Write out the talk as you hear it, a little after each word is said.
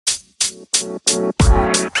Among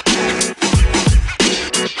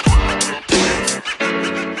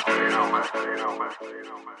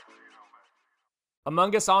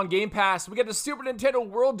Us on Game Pass, we get the Super Nintendo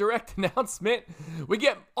World Direct announcement. We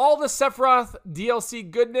get all the Sephiroth DLC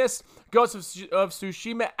goodness. Ghost of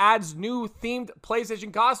Tsushima adds new themed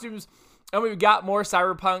PlayStation costumes. And we've got more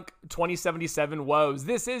Cyberpunk 2077 woes.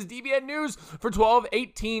 This is DBN News for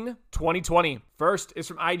 12/18/2020. First is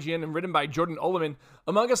from IGN and written by Jordan Oloman.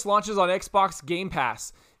 Among Us launches on Xbox Game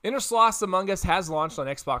Pass. Inner Sloths Among Us has launched on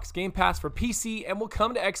Xbox Game Pass for PC and will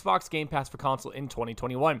come to Xbox Game Pass for console in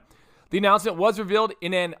 2021. The announcement was revealed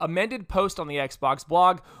in an amended post on the Xbox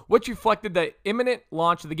blog, which reflected the imminent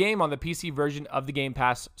launch of the game on the PC version of the Game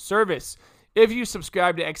Pass service. If you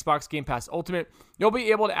subscribe to Xbox Game Pass Ultimate, you'll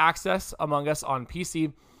be able to access Among Us on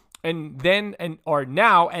PC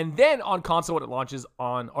now and then on console when it launches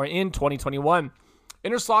on or in 2021.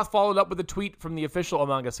 Inner Sloth followed up with a tweet from the official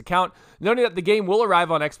Among Us account, noting that the game will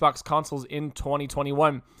arrive on Xbox consoles in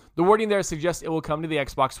 2021. The wording there suggests it will come to the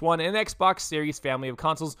Xbox One and Xbox Series family of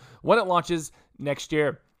consoles when it launches next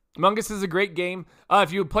year. Among Us is a great game.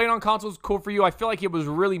 If you play it on consoles, cool for you. I feel like it was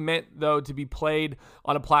really meant, though, to be played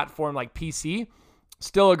on a platform like PC.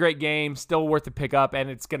 Still a great game, still worth to pick up, and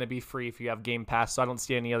it's going to be free if you have Game Pass, so I don't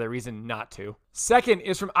see any other reason not to. Second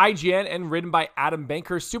is from IGN and written by Adam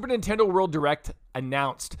Banker. Super Nintendo World Direct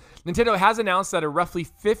announced. Nintendo has announced that a roughly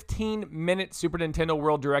 15-minute Super Nintendo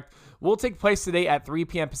World Direct will take place today at 3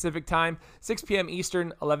 p.m. Pacific Time, 6 p.m.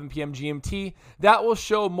 Eastern, 11 p.m. GMT. That will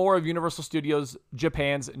show more of Universal Studios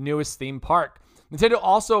Japan's newest theme park. Nintendo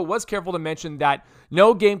also was careful to mention that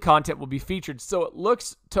no game content will be featured, so it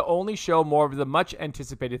looks to only show more of the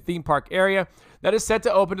much-anticipated theme park area that is set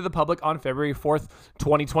to open to the public on February 4th,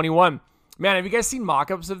 2021. Man, have you guys seen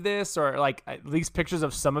mock-ups of this or like at least pictures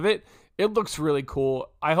of some of it? It looks really cool.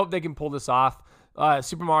 I hope they can pull this off.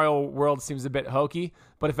 Super Mario World seems a bit hokey,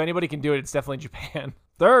 but if anybody can do it, it's definitely Japan.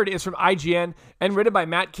 Third is from IGN and written by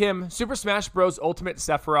Matt Kim. Super Smash Bros. Ultimate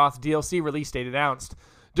Sephiroth DLC release date announced.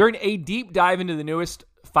 During a deep dive into the newest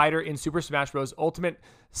fighter in Super Smash Bros. Ultimate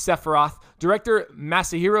Sephiroth, director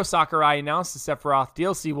Masahiro Sakurai announced the Sephiroth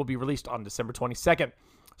DLC will be released on December 22nd.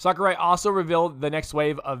 Sakurai also revealed the next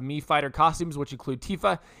wave of Mii Fighter costumes, which include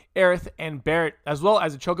Tifa, Aerith, and Barret, as well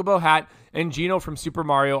as a Chocobo hat and Geno from Super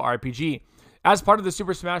Mario RPG. As part of the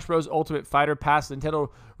Super Smash Bros. Ultimate Fighter Pass, Nintendo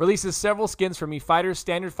releases several skins for Mii Fighters,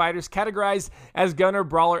 standard fighters categorized as Gunner,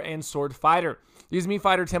 Brawler, and Sword Fighter. These Mii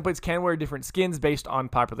Fighter templates can wear different skins based on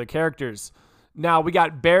popular characters. Now, we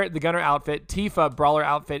got Barret, the Gunner outfit, Tifa, Brawler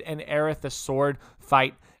outfit, and Aerith, the Sword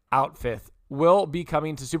Fight outfit will be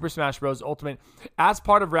coming to Super Smash Bros. Ultimate as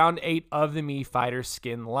part of Round 8 of the Mii Fighter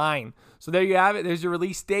skin line. So there you have it. There's your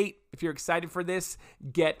release date. If you're excited for this,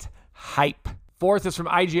 get hype. Fourth is from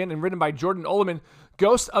IGN and written by Jordan Oloman.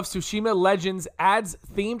 Ghost of Tsushima Legends adds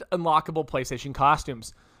themed unlockable PlayStation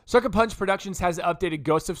costumes. Sucker Punch Productions has updated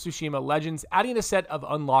Ghost of Tsushima Legends, adding a set of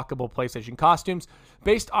unlockable PlayStation costumes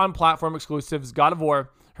based on platform exclusives God of War,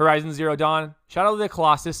 Horizon Zero Dawn, Shadow of the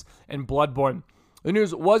Colossus, and Bloodborne. The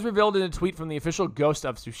news was revealed in a tweet from the official Ghost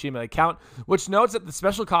of Tsushima account, which notes that the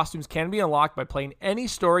special costumes can be unlocked by playing any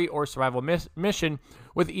story or survival mission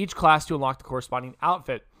with each class to unlock the corresponding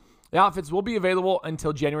outfit. The outfits will be available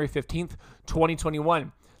until January 15th,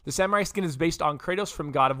 2021. The Samurai skin is based on Kratos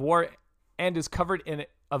from God of War and is covered in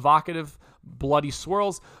evocative bloody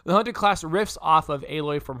swirls. The Hunter class riffs off of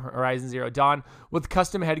Aloy from Horizon Zero Dawn with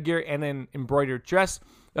custom headgear and an embroidered dress.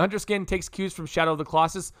 The Hunter skin takes cues from Shadow of the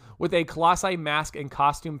Colossus with a Colossi mask and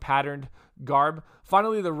costume patterned garb.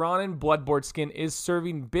 Finally, the Ronin Bloodboard skin is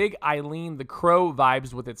serving Big Eileen the Crow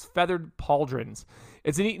vibes with its feathered pauldrons.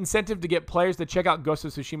 It's a neat incentive to get players to check out Ghost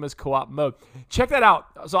of Tsushima's co-op mode. Check that out.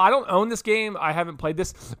 So I don't own this game. I haven't played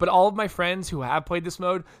this, but all of my friends who have played this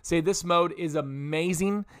mode say this mode is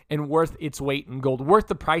amazing and worth its weight in gold. Worth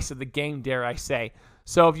the price of the game, dare I say.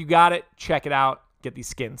 So if you got it, check it out. Get these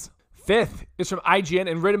skins. Fifth is from IGN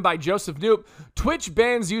and written by Joseph Noop. Twitch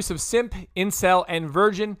bans use of simp, incel, and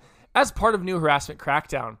virgin as part of new harassment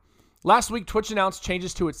crackdown. Last week, Twitch announced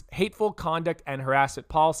changes to its hateful conduct and harassment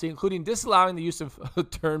policy, including disallowing the use of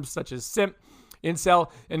terms such as simp, incel,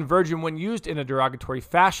 and virgin when used in a derogatory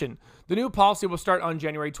fashion. The new policy will start on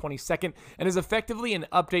January 22nd and is effectively an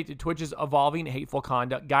update to Twitch's evolving hateful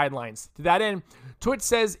conduct guidelines. To that end, Twitch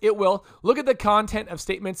says it will look at the content of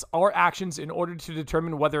statements or actions in order to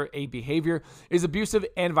determine whether a behavior is abusive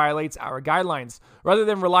and violates our guidelines, rather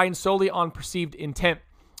than relying solely on perceived intent,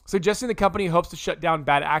 suggesting the company hopes to shut down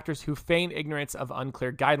bad actors who feign ignorance of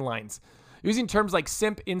unclear guidelines. Using terms like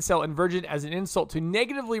simp, incel, and virgin as an insult to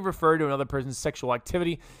negatively refer to another person's sexual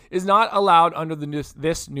activity is not allowed under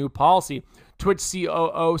this new policy, Twitch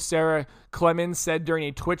COO Sarah Clemens said during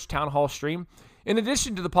a Twitch town hall stream. In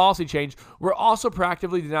addition to the policy change, we're also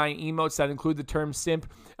proactively denying emotes that include the term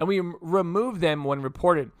simp, and we remove them when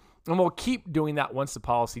reported. And we'll keep doing that once the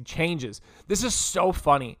policy changes. This is so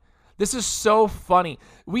funny. This is so funny.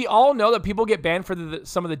 We all know that people get banned for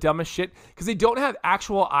some of the dumbest shit because they don't have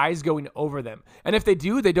actual eyes going over them. And if they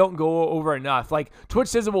do, they don't go over enough. Like Twitch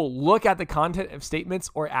says it will look at the content of statements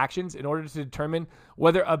or actions in order to determine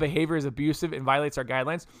whether a behavior is abusive and violates our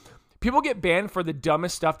guidelines. People get banned for the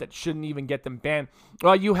dumbest stuff that shouldn't even get them banned.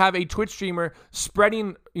 Well, you have a Twitch streamer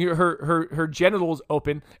spreading her genitals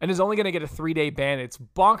open and is only going to get a 3-day ban. It's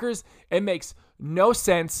bonkers. It makes no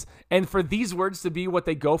sense. And for these words to be what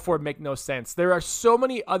they go for, make no sense. There are so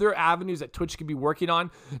many other avenues that Twitch could be working on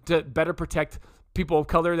to better protect people of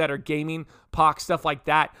color that are gaming, POC, stuff like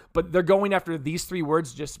that. But they're going after these 3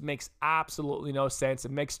 words. Just makes absolutely no sense.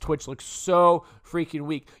 It makes Twitch look so freaking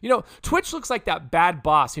weak. You know, Twitch looks like that bad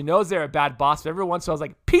boss who knows they're a bad boss, but every once in a while it's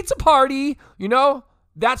like, pizza party, you know?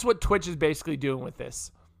 That's what Twitch is basically doing with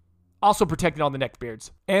this. Also protecting all the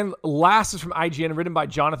neckbeards. And last is from IGN, written by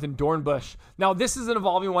Jonathan Dornbush. Now, this is an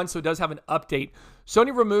evolving one, so it does have an update.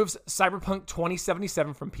 Sony removes Cyberpunk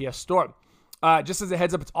 2077 from PS Store. Just as a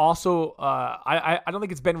heads up, it's also, I don't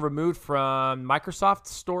think it's been removed from Microsoft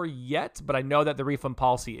Store yet, but I know that the refund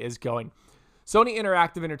policy is going. Sony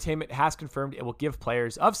Interactive Entertainment has confirmed it will give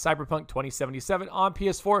players of Cyberpunk 2077 on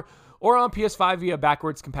PS4 or on PS5 via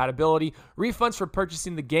backwards compatibility refunds for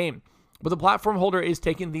purchasing the game. But the platform holder is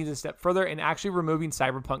taking these a step further and actually removing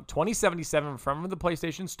Cyberpunk 2077 from the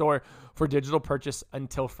PlayStation Store for digital purchase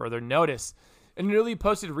until further notice. In a newly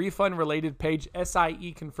posted refund-related page,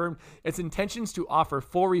 SIE confirmed its intentions to offer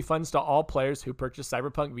full refunds to all players who purchase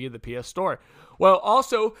Cyberpunk via the PS Store, while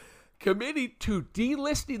also committing to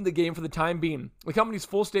delisting the game for the time being. The company's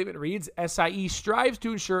full statement reads, SIE strives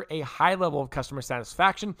to ensure a high level of customer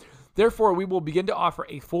satisfaction. Therefore, we will begin to offer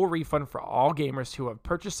a full refund for all gamers who have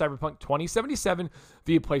purchased Cyberpunk 2077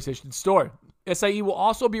 via PlayStation Store. SIE will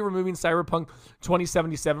also be removing Cyberpunk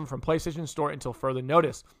 2077 from PlayStation Store until further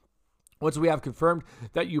notice. Once we have confirmed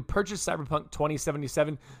that you purchased Cyberpunk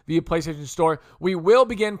 2077 via PlayStation Store, we will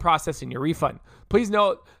begin processing your refund. Please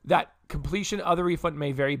note that completion of the refund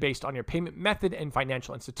may vary based on your payment method and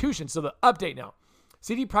financial institution. So the update now.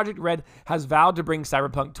 CD Projekt Red has vowed to bring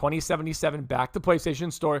Cyberpunk 2077 back to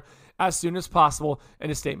PlayStation Store as soon as possible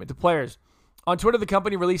in a statement to players. On Twitter, the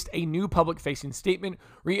company released a new public-facing statement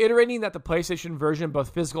reiterating that the PlayStation version,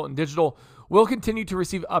 both physical and digital, will continue to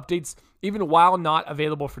receive updates even while not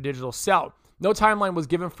available for digital sale. No timeline was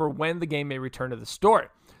given for when the game may return to the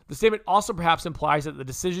store. The statement also perhaps implies that the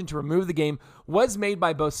decision to remove the game was made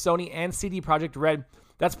by both Sony and CD Projekt Red.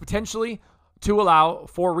 That's potentially to allow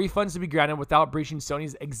for refunds to be granted without breaching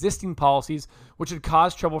Sony's existing policies, which would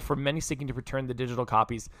cause trouble for many seeking to return the digital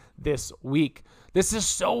copies this week. This is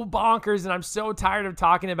so bonkers, and I'm so tired of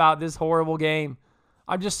talking about this horrible game.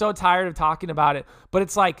 I'm just so tired of talking about it. But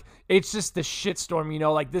it's like, it's just the shitstorm, you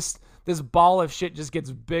know, like this ball of shit just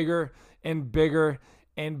gets bigger and bigger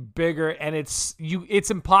and bigger, and it's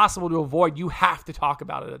impossible to avoid. You have to talk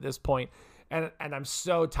about it at this point. And I'm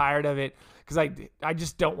so tired of it because I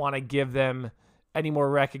just don't want to give them any more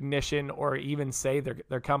recognition or even say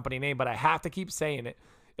their company name, but I have to keep saying it.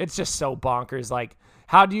 It's just so bonkers. Like,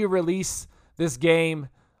 how do you release this game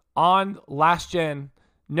on last gen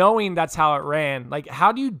knowing that's how it ran? Like,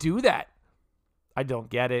 how do you do that? I don't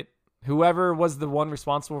get it. Whoever was the one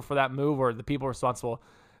responsible for that move or the people responsible,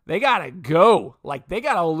 they gotta go. Like, they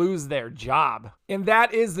gotta lose their job. And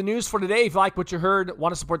that is the news for today. If you like what you heard,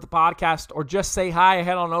 want to support the podcast, or just say hi,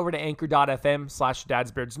 head on over to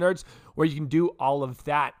anchor.fm/dadsbeardsnerds, where you can do all of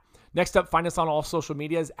that. Next up, find us on all social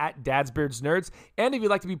medias at dadsbeardsnerds. And if you'd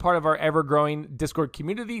like to be part of our ever-growing Discord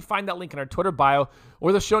community, find that link in our Twitter bio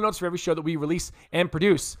or the show notes for every show that we release and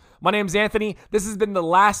produce. My name's Anthony. This has been the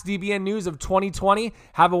last DBN news of 2020.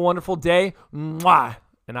 Have a wonderful day. Mwah.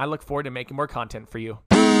 And I look forward to making more content for you.